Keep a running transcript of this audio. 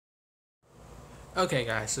Okay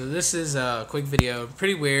guys, so this is a quick video,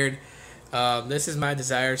 pretty weird. This is my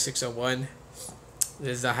Desire 601.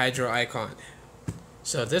 This is the Hydro icon.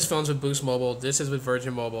 So this phone's with Boost Mobile, this is with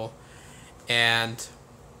Virgin Mobile, and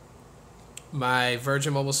my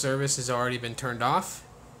Virgin Mobile service has already been turned off.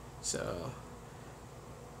 So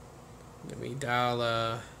let me dial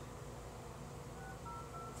a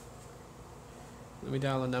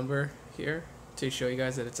number here to show you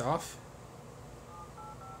guys that it's off.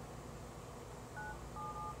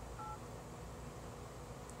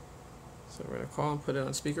 So we're gonna call and put it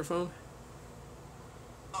on speakerphone.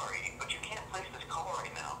 Sorry, but you can't place this call right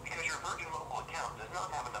now because your Virgin Mobile account does not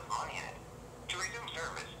have enough money in it. To resume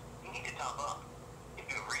service, you need to top up. If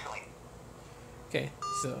you have recently. Okay,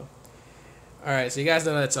 so alright, so you guys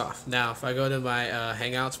know that's off. Now if I go to my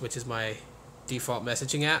Hangouts, which is my default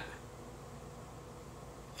messaging app,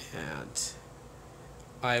 and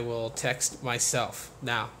I will text myself.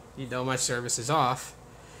 Now, you know my service is off,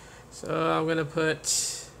 so I'm gonna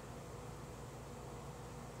put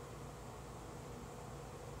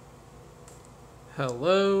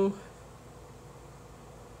hello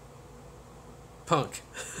punk.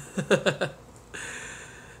 And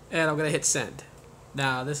I'm gonna hit send.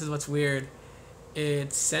 Now this is what's weird.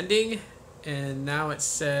 It's sending and now it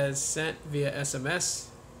says sent via SMS.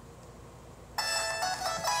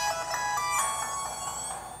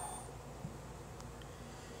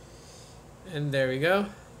 And there we go.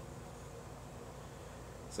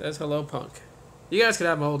 It says hello punk. You guys could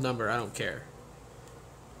have my old number, I don't care.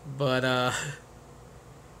 But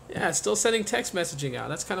yeah, it's still sending text messaging out.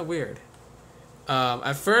 That's kind of weird.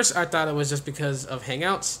 At first, I thought it was just because of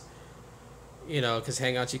Hangouts. You know, because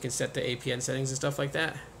Hangouts, you can set the APN settings and stuff like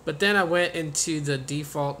that. But then I went into the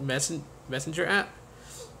default messenger app.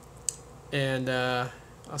 And I'll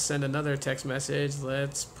send another text message.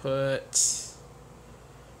 Let's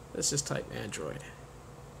just type Android.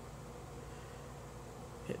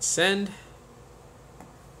 Hit send.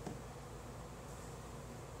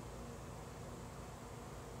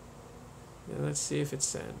 And let's see if it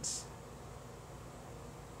sends.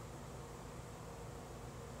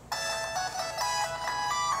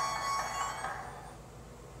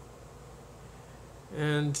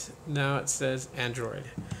 And now it says Android.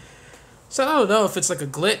 So I don't know if it's like a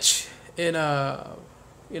glitch in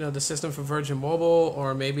the system for Virgin Mobile,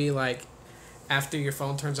 or maybe like after your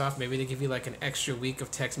phone turns off, maybe they give you like an extra week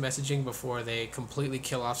of text messaging before they completely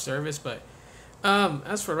kill off service. But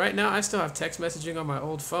as for right now, I still have text messaging on my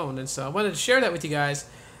old phone, and so I wanted to share that with you guys.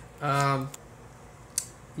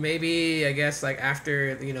 Maybe I guess like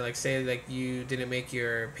after like say like you didn't make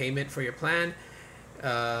your payment for your plan,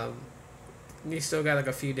 you still got like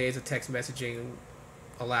a few days of text messaging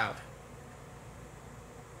allowed.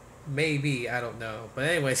 Maybe, I don't know. But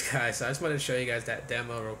anyways, guys, so I just wanted to show you guys that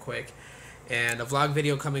demo real quick, and a vlog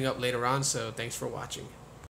video coming up later on. So thanks for watching.